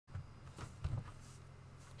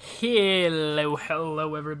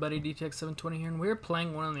Hello everybody, DTX720 here, and we're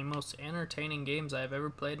playing one of the most entertaining games I've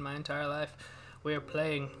ever played in my entire life. We are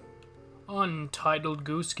playing Untitled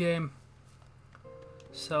Goose game.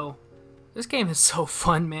 So, this game is so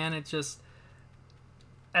fun, man. It just...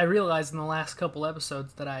 I realized in the last couple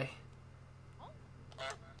episodes that I...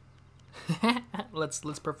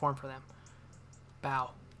 let's perform for them.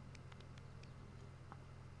 Bow.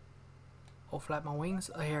 I'll flap my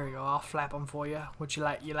wings. Oh, here you go. I'll flap them for you. What you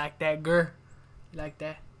like? You like that, girl? You like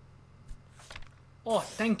that? Oh,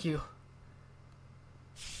 thank you.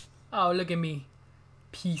 Oh, look at me.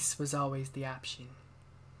 Peace was always the option.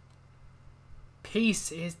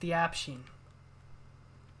 Peace is the option.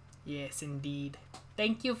 Yes, indeed.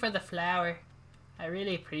 Thank you for the flower. I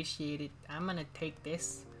really appreciate it. I'm gonna take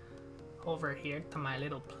this over here to my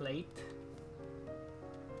little plate.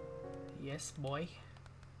 Yes, boy.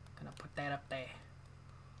 Gonna put that up there.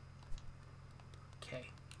 Okay.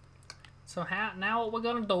 So now what we're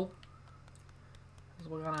gonna do is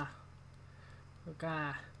we're gonna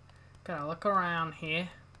look around here.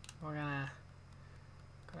 We're gonna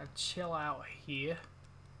chill out here.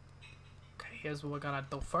 Okay, here's what we're gonna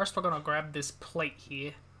do. First, we're gonna grab this plate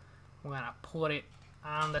here. We're gonna put it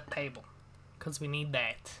on the table because we need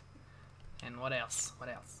that. And what else? What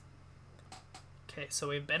else? Okay, so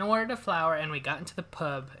we've been ordered a flower, and we got into the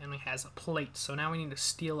pub, and we has a plate. So now we need to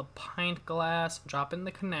steal a pint glass, drop in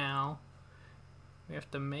the canal. We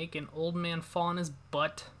have to make an old man fall on his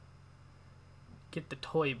butt, get the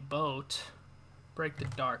toy boat, break the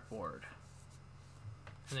dartboard,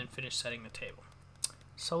 and then finish setting the table.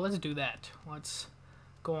 So let's do that. Let's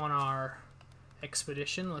go on our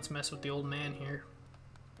expedition. Let's mess with the old man here.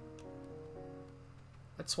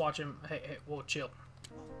 Let's watch him. Hey, whoa, chill.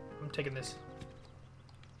 I'm taking this.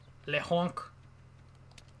 Le honk.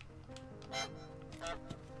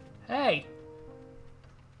 Hey.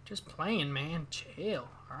 Just playing, man. Chill.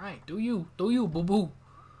 Alright, do you, boo-boo.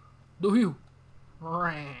 Do you.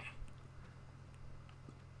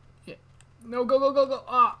 Yeah. No, go.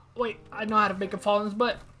 Ah, wait. I know how to make him fall in his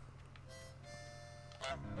butt.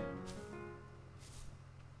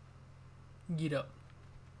 Get up.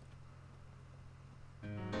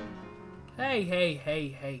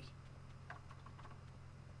 Hey.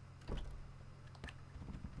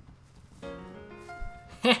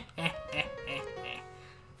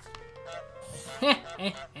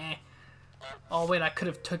 Oh wait, I could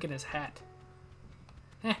have taken his hat.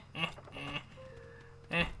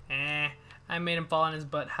 I made him fall on his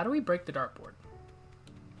butt. How do we break the dartboard?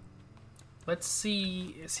 Let's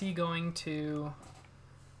see. Is he going to...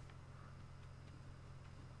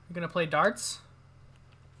 You're gonna play darts?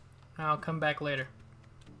 I'll come back later.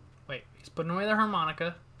 Wait, he's putting away the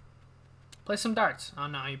harmonica. Play some darts. Oh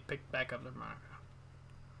no, he picked back up the harmonica.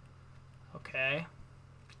 Okay.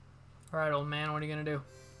 Alright, old man, what are you gonna do?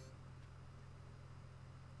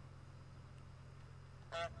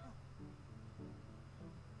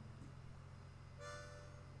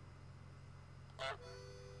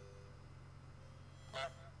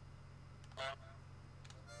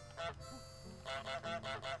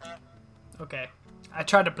 Okay. I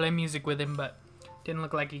tried to play music with him, but didn't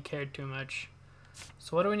look like he cared too much.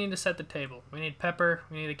 So what do we need to set the table? We need pepper,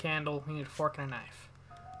 we need a candle, we need a fork and a knife.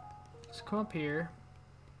 Let's come up here.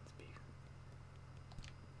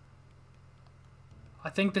 I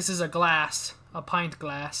think this is a glass, a pint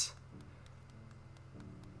glass.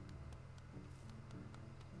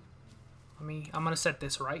 I'm gonna set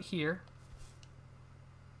this right here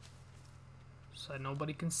so that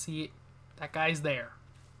nobody can see it. That guy's there.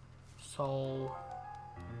 So,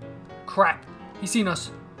 crap! He's seen us.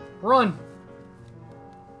 Run!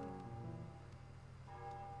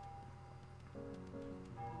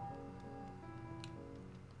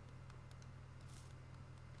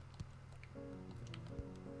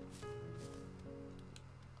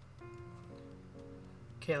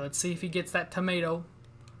 Okay, let's see if he gets that tomato.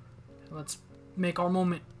 Let's make our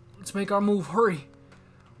moment. Let's make our move. Hurry.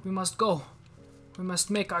 We must go. We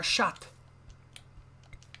must make our shot.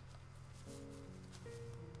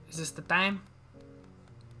 Is this the time?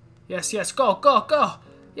 Yes. Go.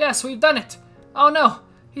 Yes, we've done it. Oh no,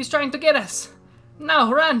 he's trying to get us.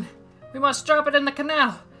 No, run. We must drop it in the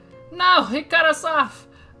canal. No, he cut us off.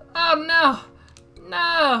 Oh no.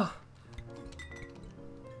 No.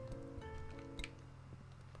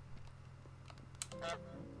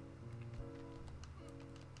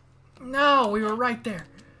 No, we were right there.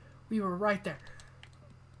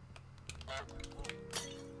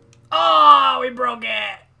 Oh, we broke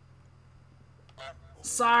it.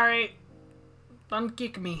 Sorry. Don't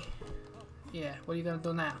kick me. Yeah, what are you gonna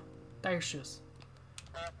do now? Tie your shoes.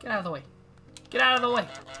 Get out of the way. Get out of the way.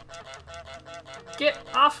 Get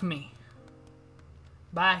off me.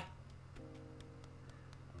 Bye.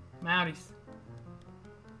 Mounties.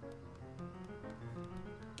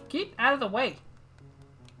 Get out of the way.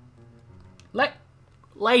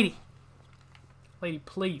 Lady. Lady,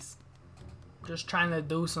 please. Just trying to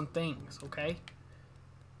do some things, okay?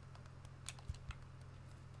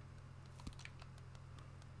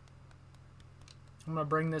 I'm gonna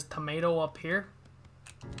bring this tomato up here.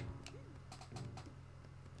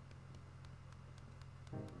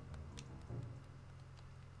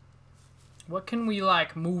 What can we,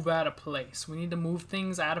 like, move out of place? We need to move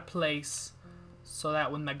things out of place so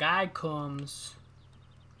that when the guy comes...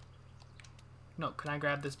 No, can I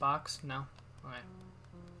grab this box? No? Okay.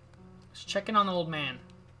 Just checking on the old man.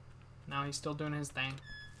 Now he's still doing his thing.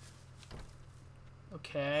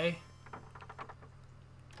 Okay.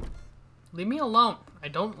 Leave me alone. I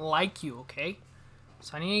don't like you, okay?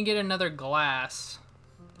 So I need to get another glass.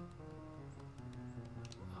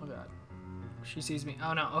 Oh, God. She sees me.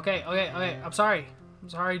 Oh, no. Okay, okay, okay. I'm sorry. I'm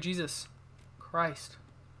sorry, Jesus Christ.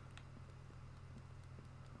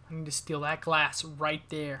 I need to steal that glass right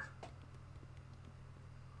there.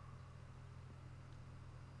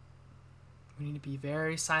 We need to be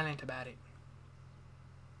very silent about it.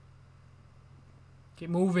 Get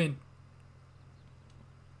moving.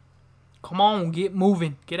 Come on, get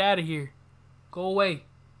moving. Get out of here. Go away.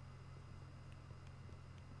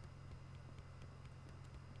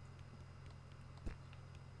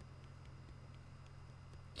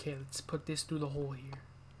 Okay, let's put this through the hole here.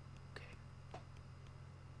 Okay.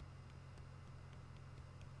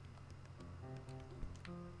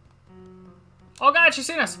 Oh God, she's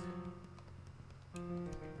seen us.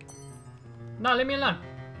 No, leave me alone.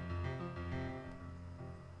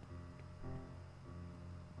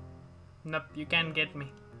 Nope, you can't get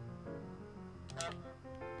me.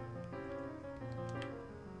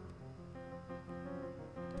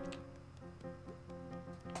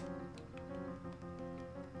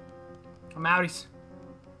 I'm outies.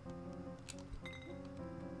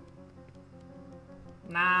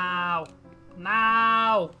 Now.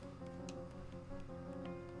 Now.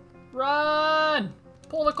 Run.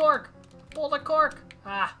 Pull the cork. Pull the cork.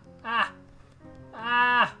 Ah. Ah.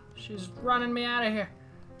 Ah. She's running me out of here.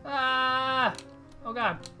 Ah. Oh,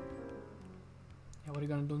 God. Yeah, what are you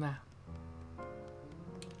going to do now?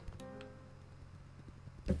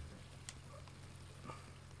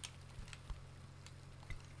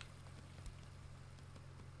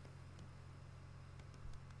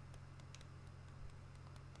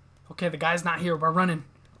 Okay, the guy's not here. We're running.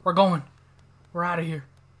 We're going. We're out of here.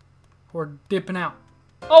 We're dipping out.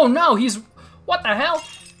 Oh, no, he's... What the hell?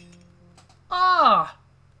 Ah!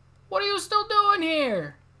 What are you still doing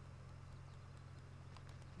here?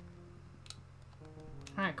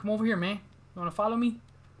 Alright, come over here, man. You wanna follow me?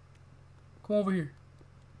 Come over here.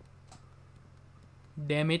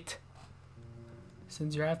 Damn it.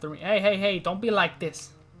 Since you're after me. Hey, hey, hey, don't be like this.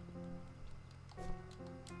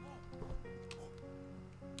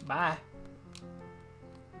 Bye.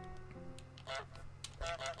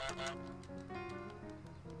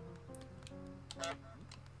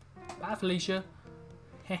 Bye, Felicia.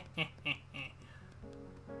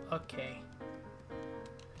 Okay.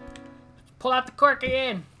 Pull out the cork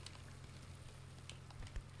again.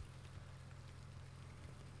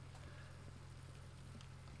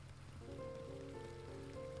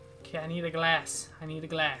 Okay, I need a glass. I need a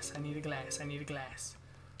glass. I need a glass. I need a glass.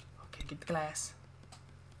 Okay, get the glass.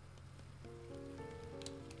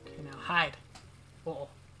 Okay, now hide. Uh-oh.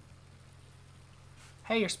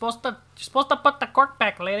 Hey, you're supposed to put the cork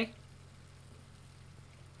back, lady.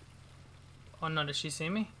 Oh no, does she see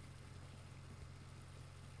me?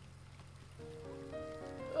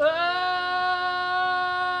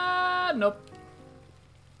 Nope.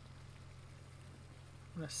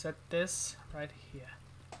 I'm gonna set this right here.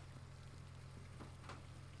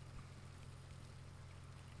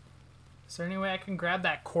 Is there any way I can grab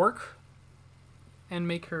that cork and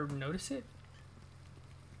make her notice it?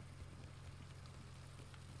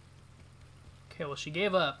 Okay, well, she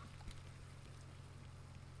gave up.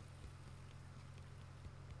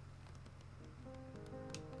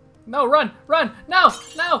 No, run! Run! No!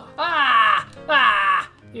 No! Ah! Ah!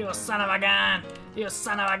 You son of a gun! You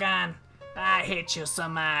son of a gun! I hate you so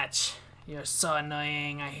much. You're so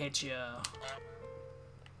annoying. I hate you.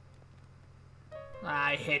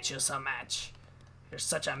 I hate you so much. You're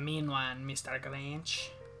such a mean one, Mr.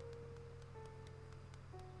 Grinch.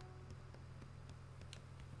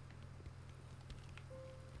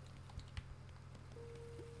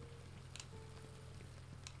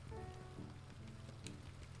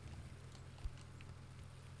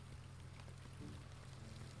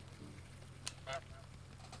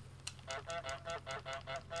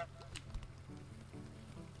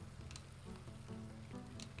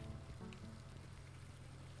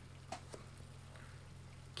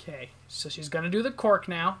 Okay, so she's gonna do the cork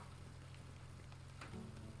now.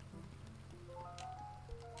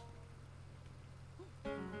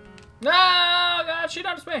 No, God, she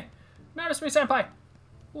noticed me. Noticed me, senpai.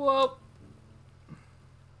 Whoa.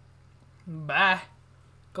 Bye.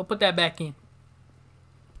 Go put that back in.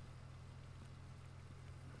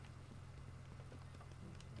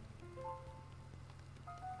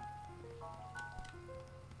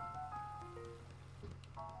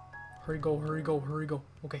 Hurry, go, hurry, go, hurry, go.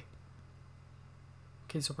 Okay.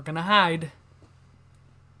 Okay, so we're gonna hide.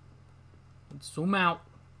 Let's zoom out.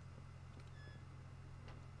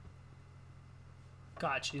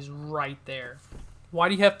 God, she's right there. Why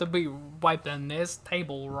do you have to be wiping this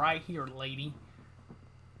table right here, lady?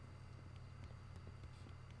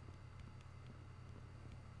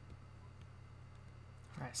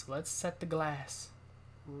 Alright, so let's set the glass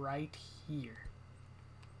right here.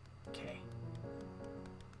 Okay.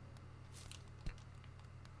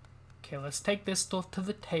 Okay, let's take this stuff to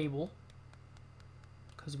the table.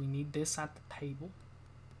 Because we need this at the table.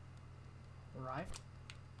 Right.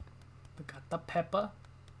 We got the pepper.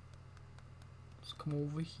 Let's come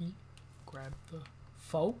over here. Grab the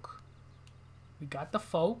fork. We got the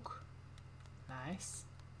fork. Nice.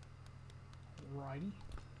 Alrighty.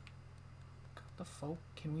 Got the fork.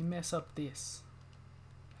 Can we mess up this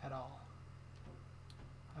at all?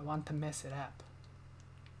 I want to mess it up.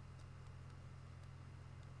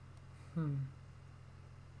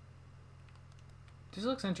 This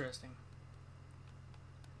looks interesting.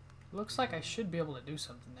 Looks like I should be able to do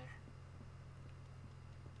something there.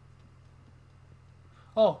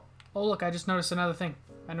 Oh, look, I just noticed another thing.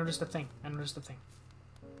 I noticed a thing.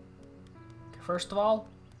 Okay, first of all,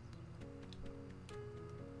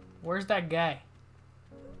 where's that guy?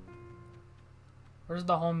 Where's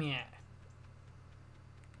the homie at?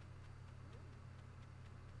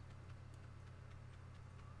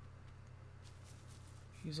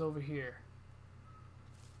 He's over here.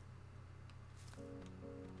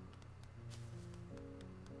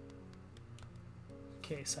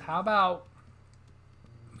 Okay, so how about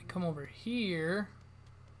we come over here.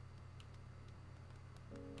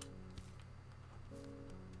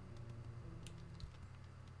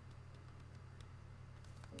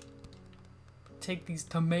 Take these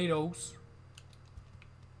tomatoes.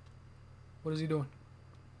 What is he doing?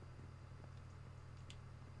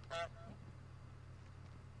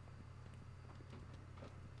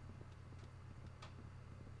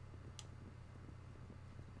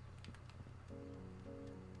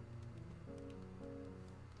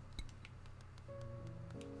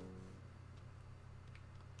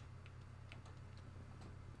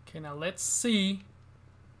 Okay, now let's see.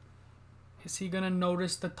 Is he gonna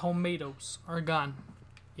notice the tomatoes are gone?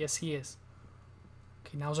 Yes, he is.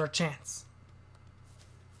 Okay, now's our chance.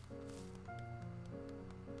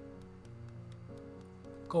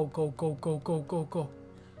 Go, go, go, go, go, go, go.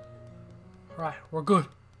 Alright, we're good.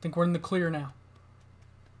 I think we're in the clear now.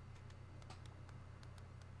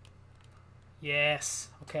 Yes,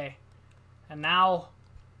 okay. And now,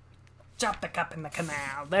 drop the cup in the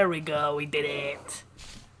canal. There we go, we did it.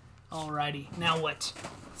 Alrighty, now what?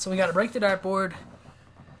 So we gotta break the dartboard,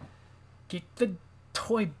 get the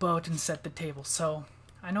toy boat, and set the table. So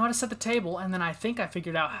I know how to set the table, and then I think I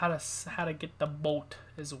figured out how to get the boat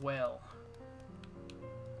as well.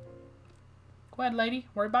 Go ahead, lady.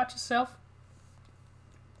 Worry about yourself.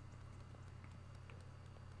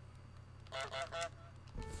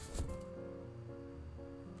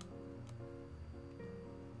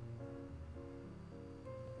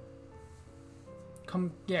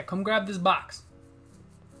 Come grab this box.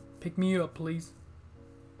 Pick me up, please.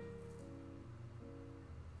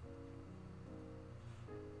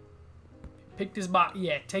 Pick this box.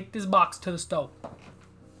 Yeah, take this box to the stove.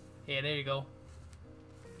 Yeah, there you go.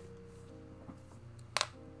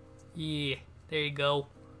 Yeah, there you go.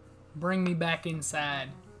 Bring me back inside.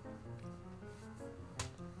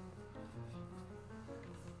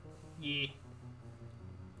 Yeah.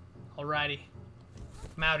 Alrighty.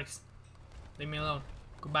 Mouties. Leave me alone.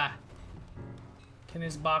 Goodbye. Can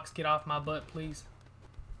this box get off my butt, please?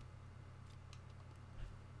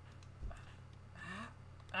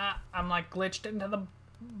 I'm like glitched into the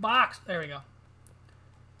box. There we go.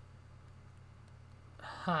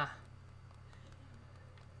 Huh.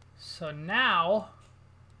 So now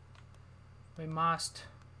we must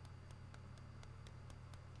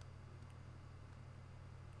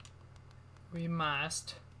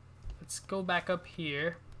let's go back up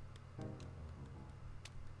here.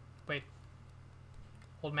 Wait.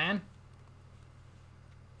 Old man?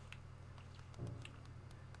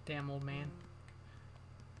 Damn old man.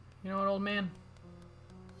 You know what, old man?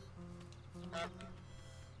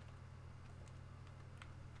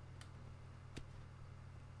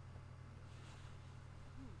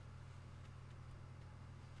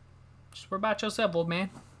 Just worry about yourself, old man.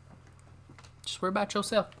 Just worry about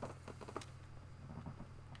yourself.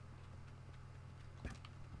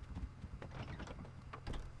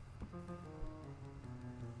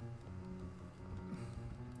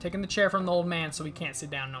 Taking the chair from the old man so he can't sit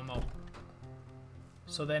down no more.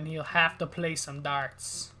 So then he'll have to play some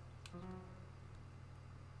darts.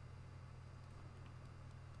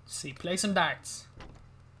 See, play some darts.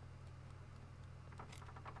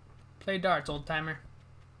 Play darts, old timer.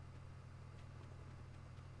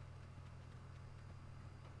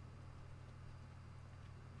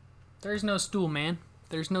 There's no stool, man.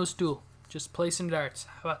 There's no stool. Just play some darts.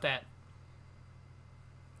 How about that?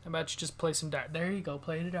 How about you just play some darts? There you go.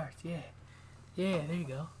 Play the darts. Yeah. Yeah, there you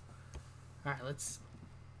go. Alright, let's...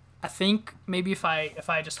 I think maybe if I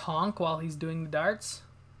just honk while he's doing the darts.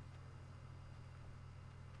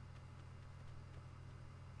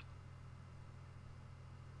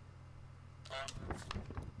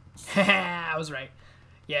 I was right.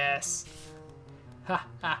 Yes. Ha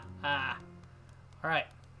ha ha. Alright,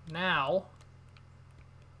 now...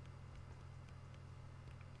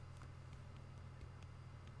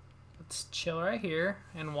 let's chill right here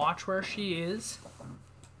and watch where she is.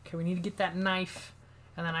 Okay, we need to get that knife.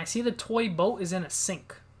 And then I see the toy boat is in a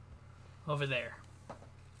sink over there.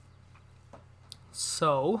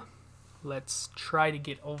 So, let's try to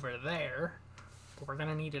get over there. But we're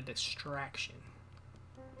gonna need a distraction.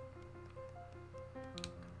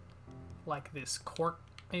 Like this cork,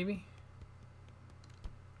 maybe?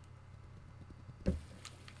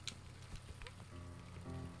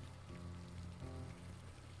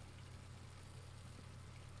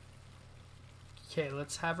 Okay,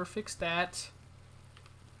 let's have her fix that.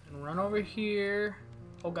 And run over here.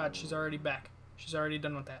 Oh god, she's already back. She's already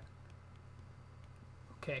done with that.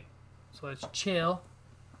 Okay, so let's chill.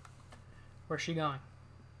 Where's she going?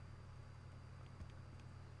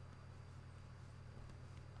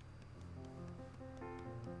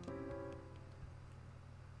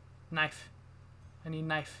 Knife. I need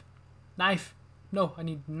knife. Knife! No, I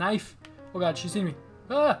need knife. Oh god, she's seen me.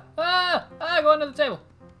 Ah! Ah! Ah! Go under the table.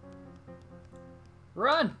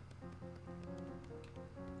 Run!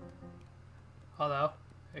 Hello.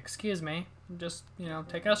 Excuse me. I'm just, you know,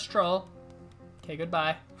 taking a stroll. Okay,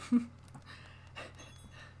 goodbye.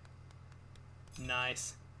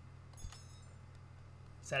 Nice.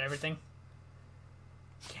 Is that everything?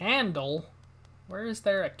 Candle? Where is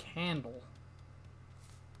there a candle?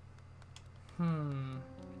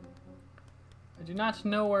 I do not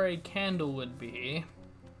know where a candle would be.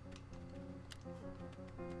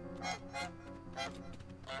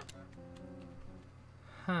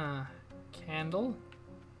 Huh. Candle?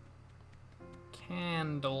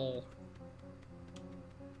 Candle.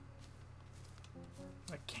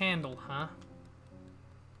 A candle, huh?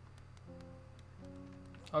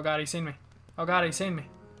 Oh god, he's seen me. Oh god, he's seen me.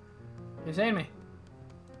 He's seen me.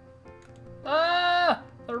 Ah!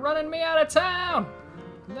 They're running me out of town!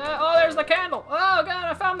 Oh, there's the candle! Oh god,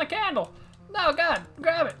 I found the candle! No, god,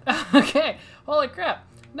 grab it! Okay, holy crap.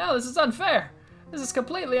 No, this is unfair. This is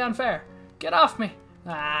completely unfair. Get off me.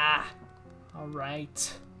 Ah,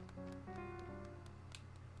 alright.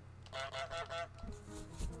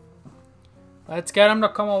 Let's get him to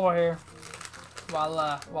come over here while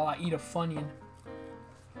I eat a Funyun.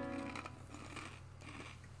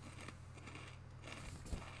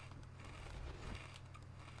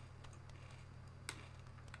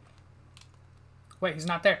 Wait, he's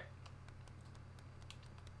not there.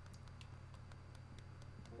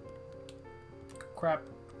 Crap.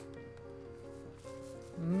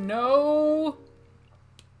 No!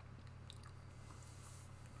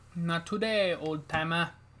 Not today, old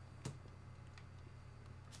timer.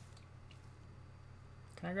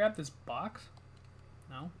 Can I grab this box?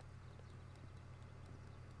 No.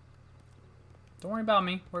 Don't worry about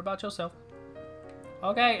me. Worry about yourself.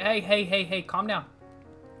 Okay, hey, calm down.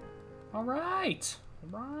 Alright.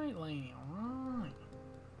 Alright, lady. Alright.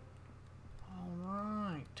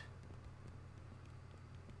 Alright.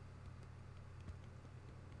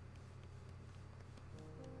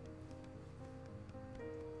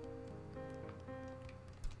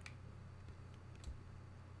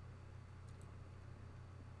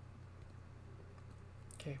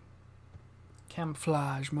 Okay.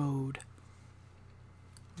 Camouflage mode.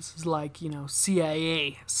 This is like, you know,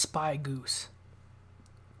 CIA spy goose.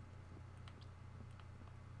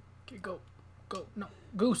 Okay, go. Go. No.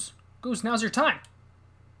 Goose. Goose, now's your time.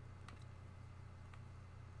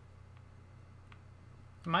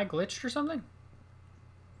 Am I glitched or something?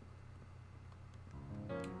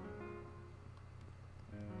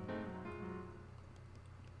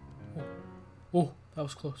 Oh, oh, that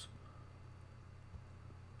was close.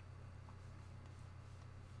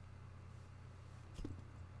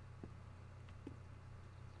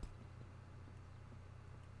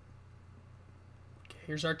 Okay,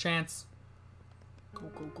 here's our chance. Go,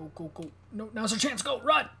 go, go, go, go. No, now's our chance. Go,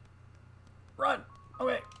 run! Run!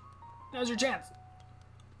 Okay, now's your chance.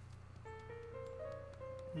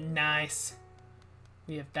 Nice.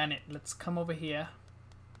 We have done it. Let's come over here.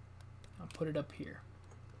 I'll put it up here.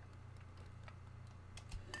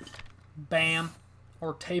 Bam.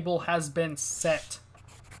 Our table has been set.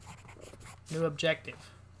 New objective.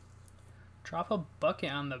 Drop a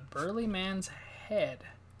bucket on the burly man's head.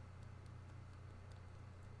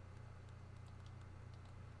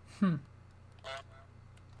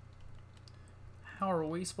 How are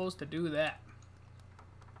we supposed to do that?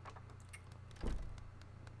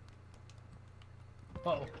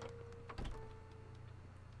 Uh-oh.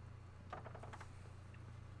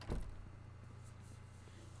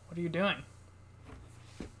 What are you doing?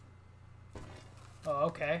 Oh,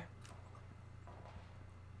 okay.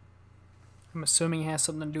 I'm assuming it has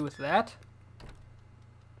something to do with that.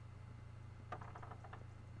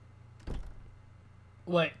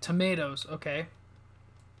 Wait, tomatoes, okay.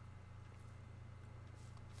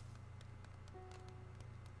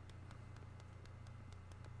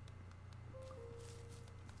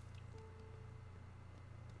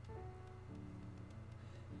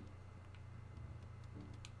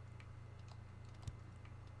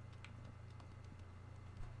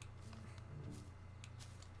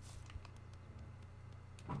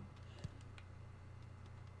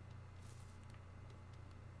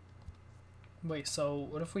 Wait, so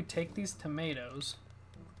what if we take these tomatoes?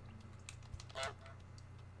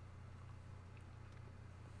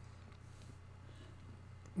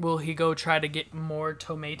 Will he go try to get more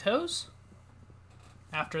tomatoes?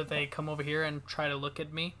 After they come over here and try to look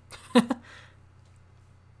at me?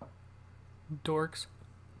 Dorks.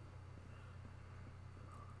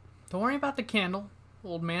 Don't worry about the candle,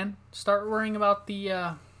 old man. Start worrying about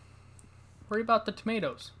the, worry about the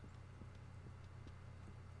tomatoes.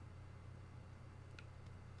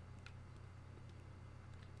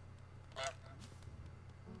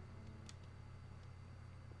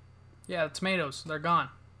 Yeah, the tomatoes, they're gone.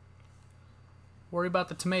 Worry about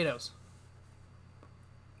the tomatoes.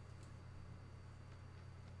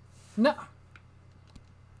 No.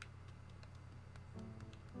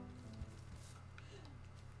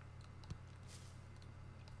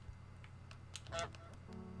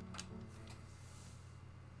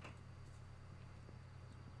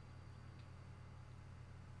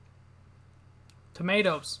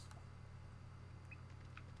 Tomatoes.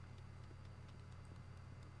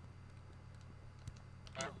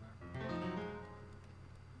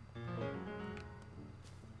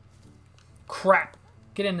 Crap.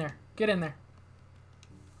 Get in there. Get in there.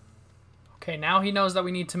 Okay, now he knows that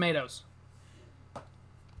we need tomatoes.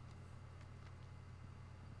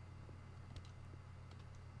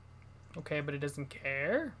 Okay, but he doesn't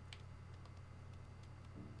care.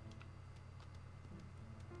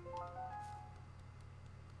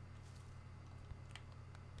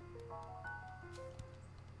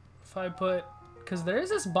 If I put... Because there is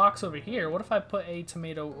this box over here. What if I put a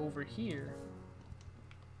tomato over here?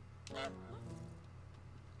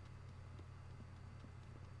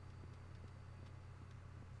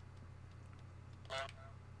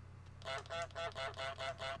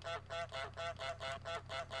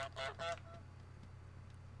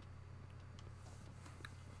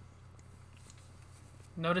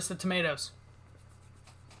 Notice the tomatoes.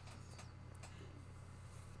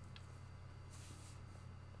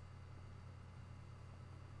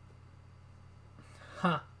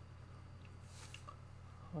 Huh.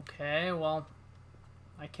 Okay, well,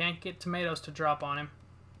 I can't get tomatoes to drop on him.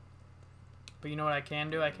 But you know what I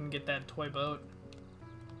can do? I can get that toy boat.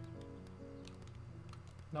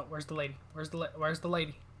 No, where's the lady? Where's the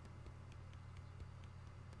lady?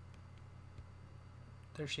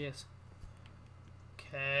 There she is.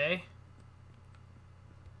 Okay.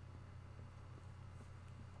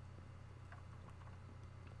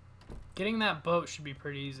 Getting that boat should be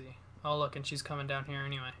pretty easy. Oh, look, and she's coming down here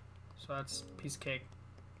anyway. So that's piece of cake.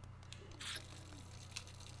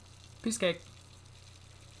 Piece of cake.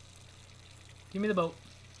 Give me the boat.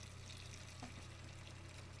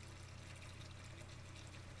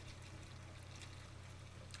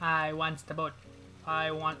 I want the boat.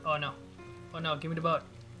 I want... Oh, no. Oh, no. Give me the boat.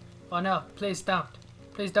 Oh, no. Please don't.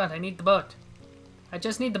 Please don't. I need the boat. I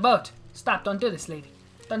just need the boat. Stop. Don't do this, lady.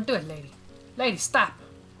 Don't do it, lady. Lady, stop.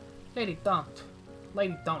 Lady, don't.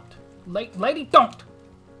 Lady, don't. Lady, don't!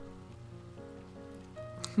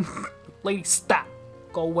 Lady, stop.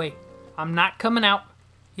 Go away. I'm not coming out.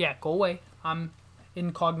 Yeah, go away. I'm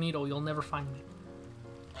incognito. You'll never find me.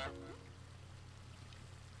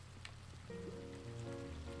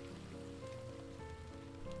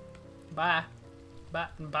 Bye. Bye.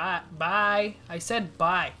 Bye. Bye. I said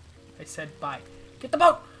bye. I said bye. Get the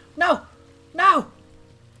boat! No! No!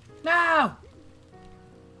 No!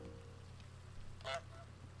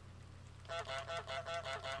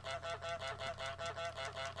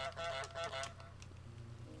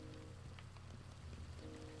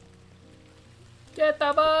 Get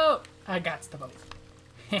the boat! I got the boat.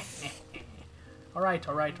 Alright,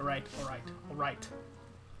 alright, alright, alright, alright.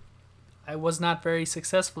 I was not very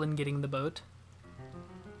successful in getting the boat.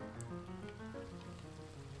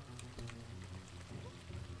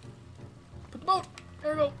 Put the boat!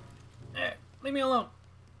 There we go. Leave me alone.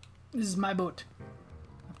 This is my boat.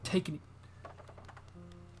 I'm taking it.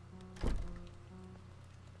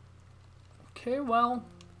 Okay, well.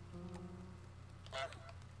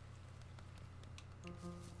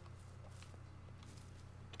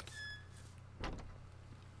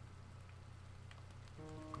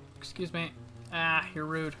 Excuse me. Ah, you're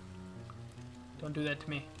rude. Don't do that to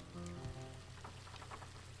me.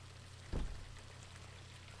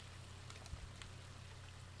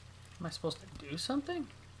 Am I supposed to do something?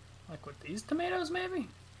 Like with these tomatoes, maybe?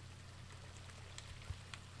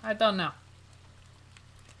 I don't know.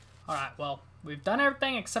 Alright, well, we've done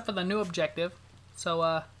everything except for the new objective. So,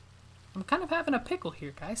 I'm kind of having a pickle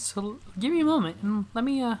here, guys. So, give me a moment and let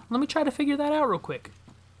me try to figure that out real quick.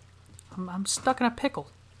 I'm stuck in a pickle.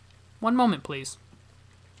 One moment, please.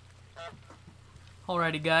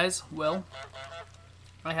 Alrighty, guys. Well,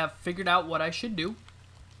 I have figured out what I should do.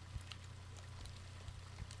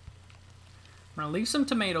 I'm gonna leave some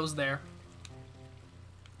tomatoes there.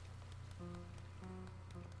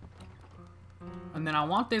 And then I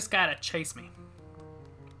want this guy to chase me.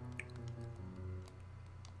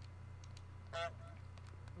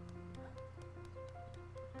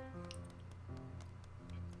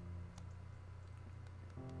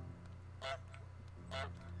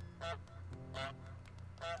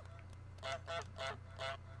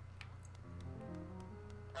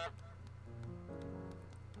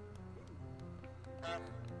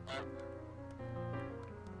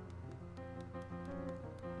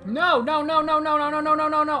 No, no, no, no, no, no, no, no, no,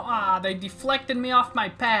 no, no. Ah, they deflected me off my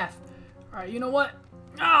path. Alright, you know what?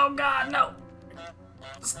 Oh, God, no.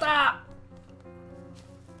 Stop.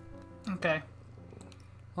 Okay.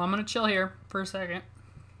 Well, I'm gonna chill here for a second.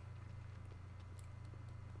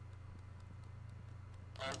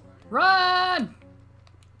 Run!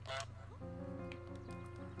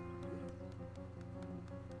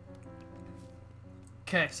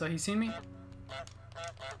 Okay, so he's seen me?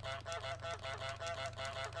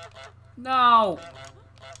 No!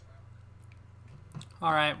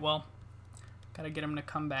 Alright, well, gotta get him to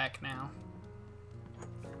come back now.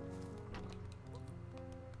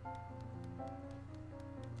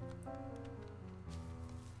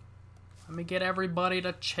 Let me get everybody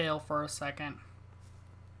to chill for a second.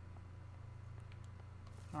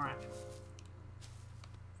 Alright.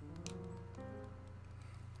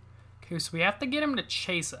 Okay, so we have to get him to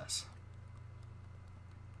chase us.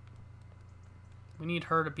 We need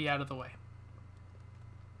her to be out of the way.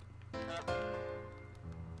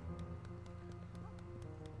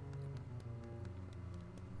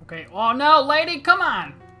 Okay, oh no, lady, come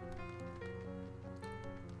on!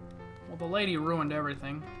 Well, the lady ruined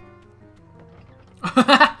everything. What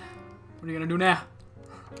are you gonna do now?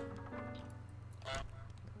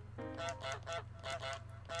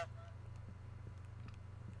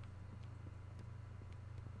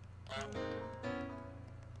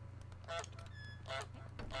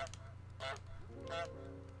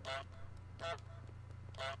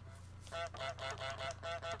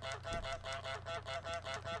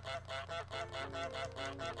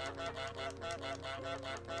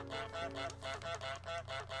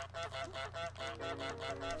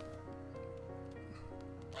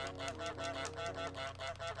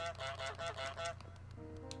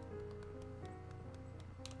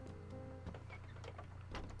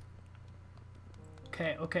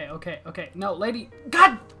 Okay. No, lady.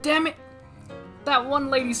 God damn it! That one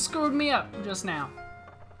lady screwed me up just now.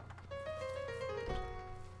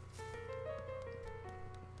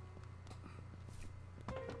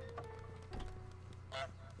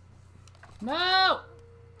 No!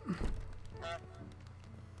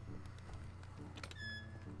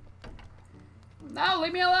 No,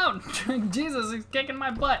 leave me alone! Jesus, he's kicking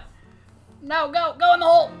my butt. No, go! Go in the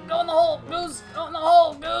hole! Go in the hole! Goose! Go in the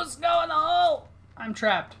hole! Goose! Go in the hole! I'm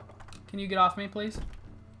trapped. Can you get off me, please?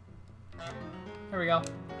 There we go.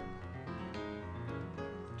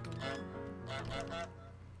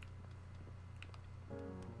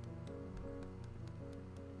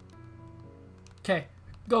 Okay.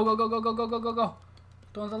 Go, go, go, go, go, go, go, go, go.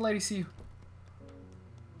 Don't let the lady see you.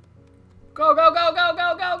 Go, go, go, go,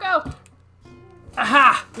 go, go, go!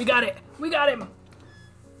 Aha! We got it! We got him!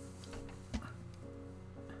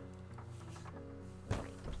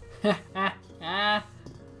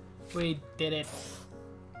 We did it.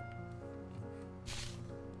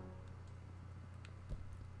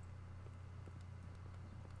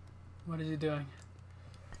 What is he doing?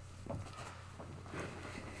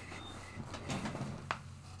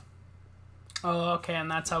 Oh, okay, and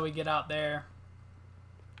that's how we get out there.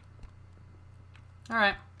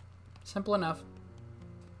 Alright. Simple enough.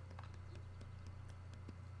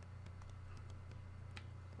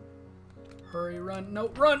 Hurry, run. No,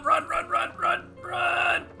 run, run, run, run, run,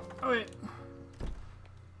 run! Oh, wait.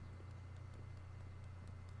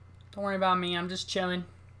 Don't worry about me, I'm just chilling.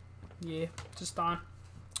 Yeah, just on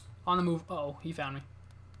the move. Uh-oh, he found me.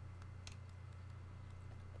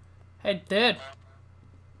 Hey, dude.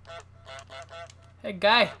 Hey,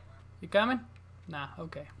 guy. You coming? Nah,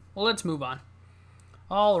 okay. Well, let's move on.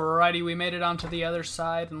 Alrighty, we made it onto the other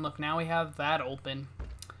side, and look, now we have that open.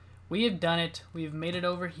 We have done it. We've made it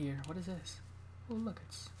over here. What is this? Oh, look,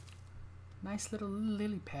 it's a nice little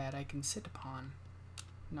lily pad I can sit upon.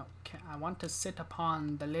 No, I want to sit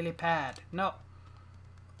upon the lily pad. No.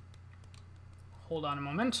 Hold on a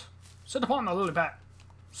moment. Sit upon the lily pad.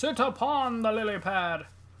 Sit upon the lily pad.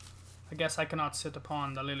 I guess I cannot sit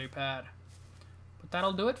upon the lily pad. But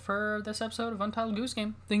that'll do it for this episode of Untitled Goose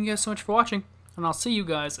Game. Thank you guys so much for watching, and I'll see you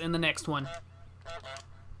guys in the next one.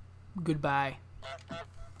 Goodbye.